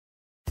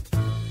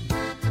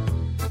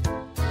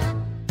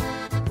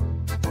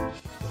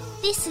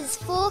This is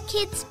For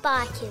Kids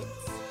by Kids.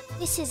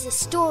 This is a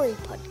story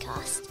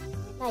podcast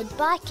made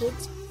by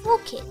kids for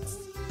kids.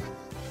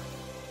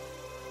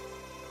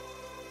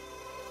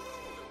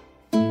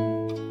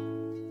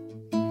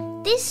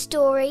 This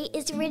story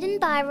is written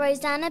by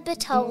Rosanna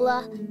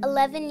Bertola,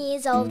 11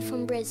 years old,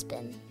 from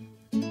Brisbane.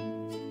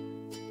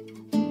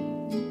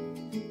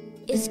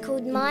 It's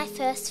called My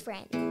First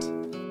Friend.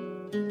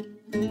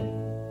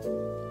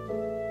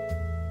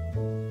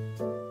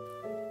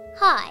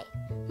 Hi,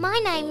 my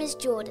name is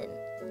Jordan.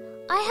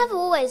 I have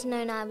always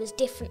known I was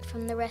different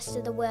from the rest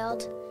of the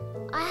world.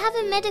 I have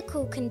a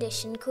medical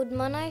condition called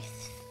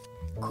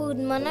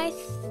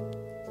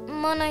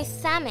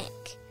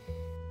monoththalmic,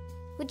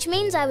 which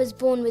means I was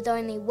born with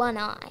only one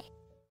eye.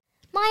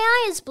 My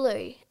eye is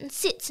blue and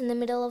sits in the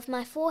middle of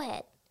my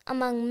forehead,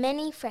 among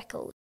many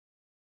freckles.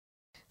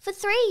 For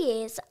 3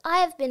 years, I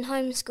have been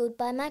homeschooled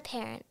by my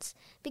parents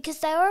because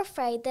they were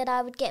afraid that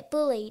I would get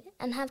bullied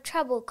and have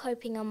trouble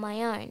coping on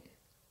my own.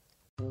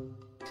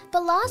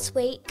 But last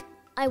week,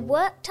 I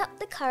worked up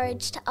the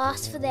courage to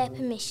ask for their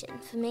permission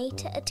for me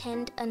to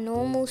attend a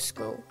normal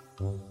school.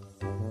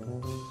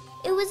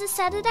 It was a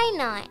Saturday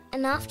night,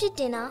 and after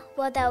dinner,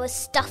 while they were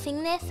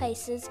stuffing their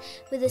faces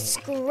with a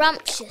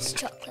scrumptious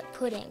chocolate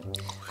pudding,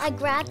 I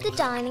grabbed the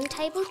dining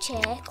table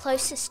chair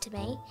closest to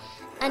me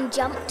and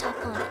jumped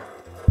up on it.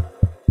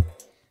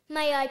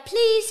 May I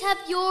please have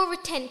your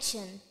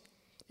attention?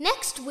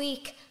 Next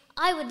week,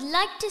 I would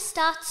like to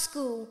start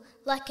school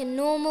like a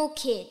normal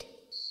kid.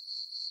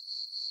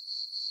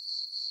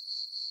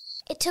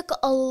 It took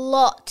a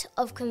lot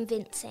of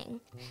convincing,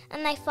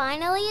 and they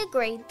finally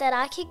agreed that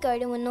I could go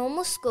to a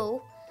normal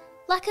school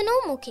like a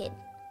normal kid.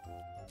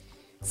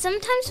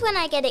 Sometimes when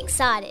I get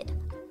excited,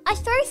 I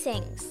throw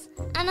things,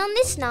 and on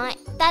this night,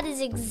 that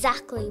is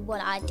exactly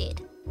what I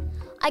did.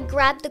 I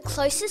grabbed the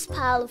closest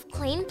pile of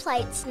clean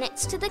plates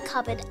next to the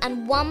cupboard,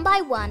 and one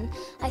by one,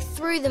 I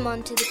threw them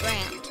onto the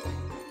ground,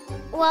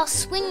 while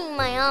swinging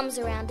my arms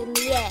around in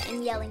the air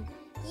and yelling,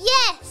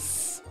 "Yes!"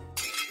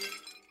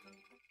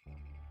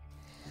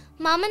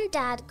 Mum and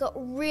Dad got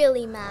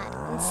really mad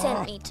and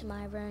sent me to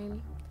my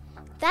room.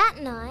 That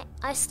night,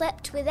 I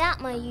slept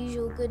without my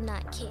usual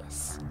goodnight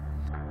kiss.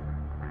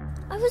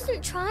 I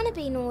wasn't trying to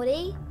be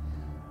naughty.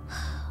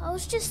 I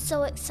was just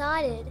so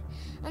excited,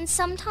 and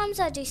sometimes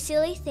I do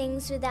silly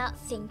things without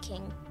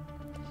thinking.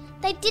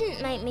 They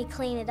didn't make me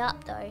clean it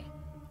up though.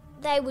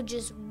 They were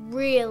just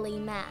really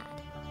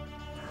mad.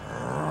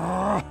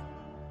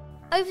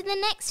 Over the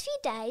next few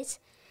days,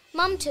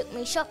 Mum took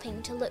me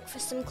shopping to look for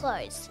some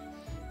clothes.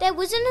 There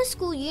wasn't a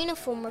school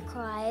uniform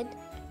required,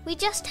 we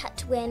just had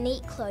to wear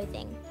neat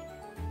clothing.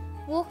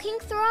 Walking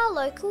through our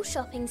local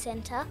shopping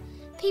centre,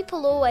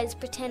 people always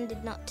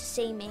pretended not to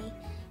see me,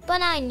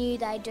 but I knew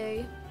they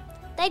do.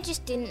 They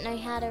just didn't know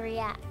how to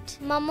react.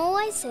 Mum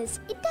always says,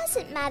 "It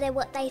doesn't matter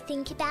what they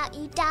think about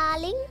you,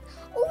 darling.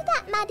 All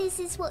that matters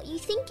is what you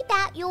think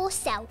about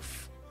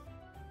yourself."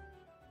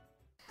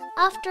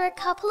 After a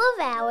couple of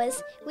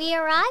hours, we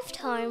arrived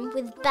home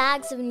with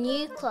bags of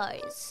new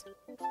clothes.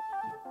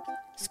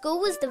 School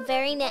was the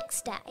very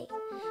next day,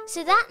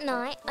 so that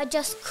night I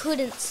just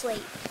couldn't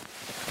sleep.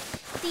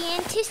 The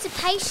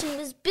anticipation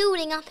was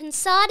building up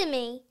inside of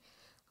me.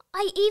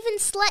 I even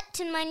slept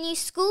in my new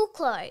school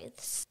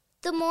clothes.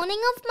 The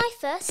morning of my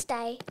first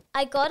day,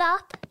 I got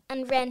up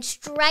and ran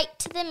straight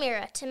to the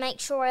mirror to make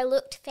sure I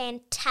looked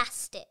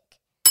fantastic.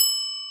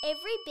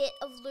 Every bit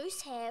of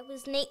loose hair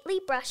was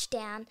neatly brushed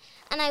down,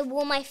 and I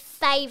wore my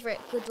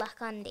favourite Good Luck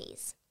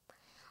undies.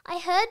 I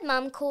heard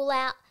Mum call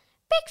out,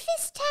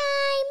 "Breakfast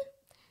time!"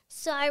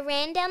 So I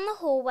ran down the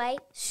hallway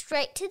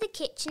straight to the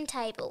kitchen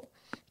table,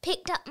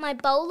 picked up my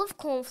bowl of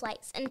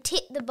cornflakes and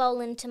tipped the bowl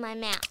into my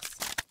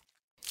mouth.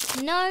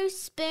 No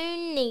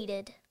spoon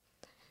needed.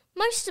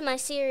 Most of my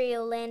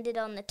cereal landed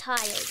on the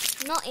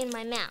tiles, not in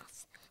my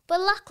mouth,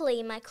 but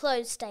luckily my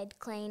clothes stayed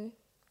clean.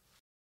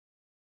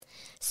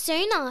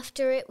 Soon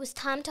after, it was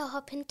time to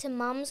hop into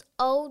Mum's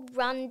old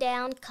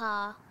run-down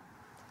car,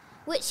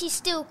 which she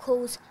still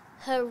calls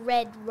her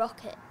red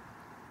rocket.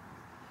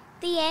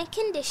 The air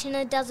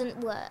conditioner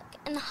doesn't work,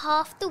 and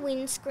half the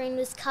windscreen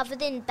was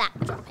covered in bat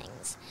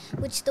droppings,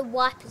 which the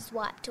wipers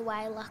wiped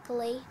away,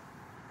 luckily.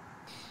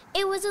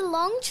 It was a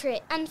long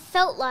trip and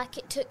felt like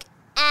it took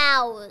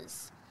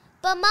hours,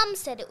 but Mum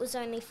said it was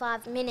only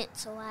 5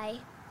 minutes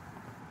away.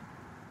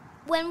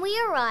 When we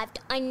arrived,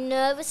 I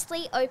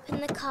nervously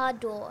opened the car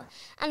door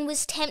and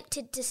was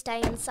tempted to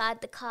stay inside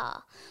the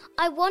car.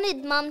 I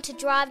wanted Mum to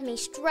drive me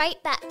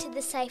straight back to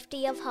the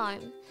safety of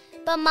home,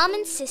 but Mum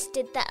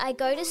insisted that I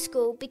go to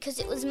school because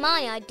it was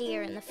my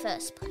idea in the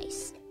first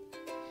place.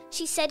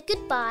 She said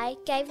goodbye,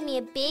 gave me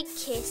a big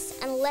kiss,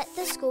 and let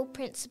the school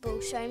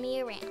principal show me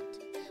around,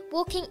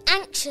 walking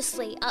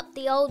anxiously up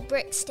the old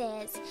brick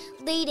stairs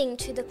leading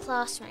to the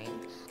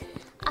classroom.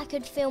 I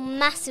could feel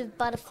massive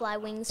butterfly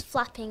wings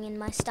flapping in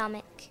my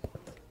stomach.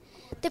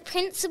 The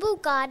principal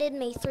guided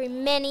me through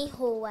many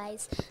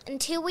hallways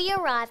until we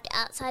arrived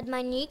outside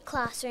my new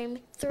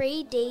classroom,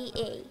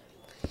 3DE.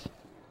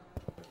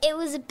 It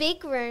was a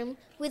big room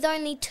with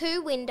only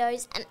 2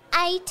 windows and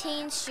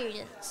 18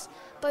 students.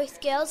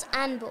 both girls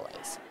and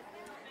boys.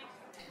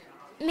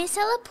 Miss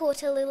Ella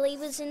Porter-Lily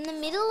was in the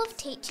middle of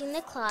teaching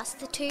the class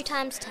the 2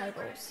 times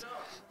tables.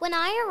 When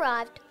I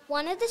arrived,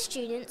 one of the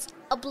students,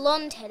 a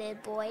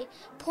blonde-headed boy,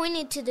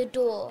 pointed to the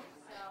door.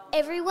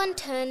 Everyone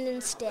turned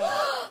and stared.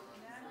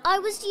 I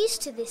was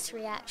used to this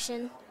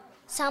reaction.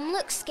 Some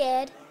looked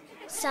scared,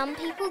 some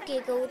people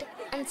giggled,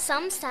 and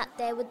some sat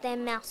there with their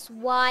mouths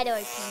wide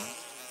open.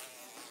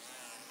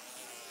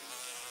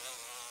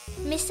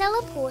 Miss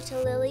Ella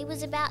Porter-Lily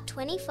was about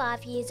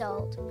 25 years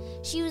old.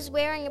 She was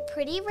wearing a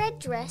pretty red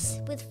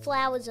dress with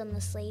flowers on the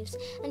sleeves,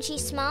 and she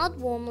smiled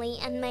warmly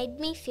and made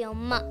me feel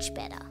much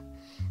better.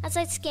 As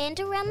I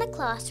scanned around the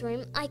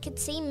classroom, I could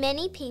see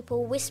many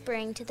people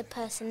whispering to the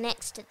person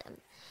next to them,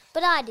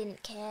 but I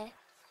didn't care.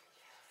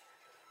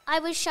 I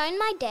was shown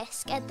my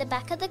desk at the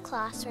back of the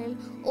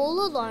classroom,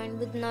 all alone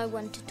with no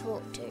one to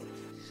talk to.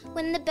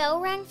 When the bell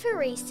rang for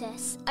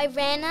recess, I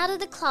ran out of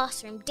the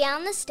classroom,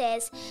 down the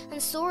stairs, and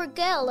saw a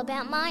girl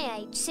about my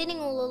age sitting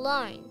all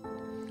alone.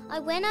 I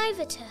went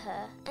over to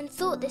her and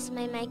thought this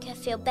may make her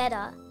feel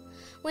better.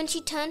 When she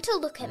turned to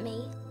look at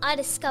me, I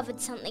discovered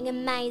something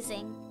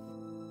amazing.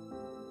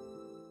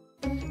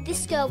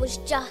 This girl was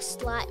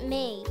just like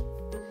me,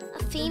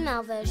 a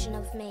female version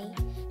of me.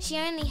 She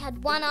only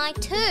had one eye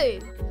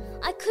too.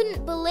 I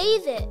couldn't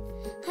believe it.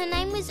 Her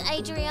name was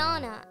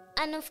Adriana,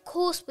 and of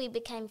course we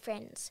became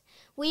friends.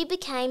 We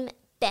became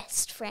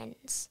best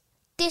friends.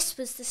 This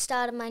was the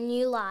start of my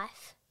new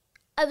life.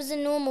 I was a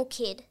normal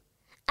kid,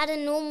 at a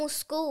normal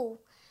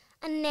school,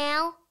 and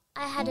now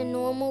I had a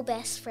normal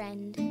best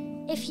friend.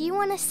 If you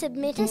want to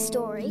submit a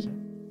story,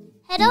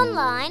 head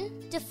online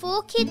to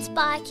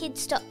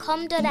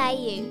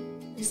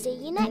 4kidsbykids.com.au. See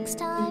you next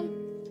time.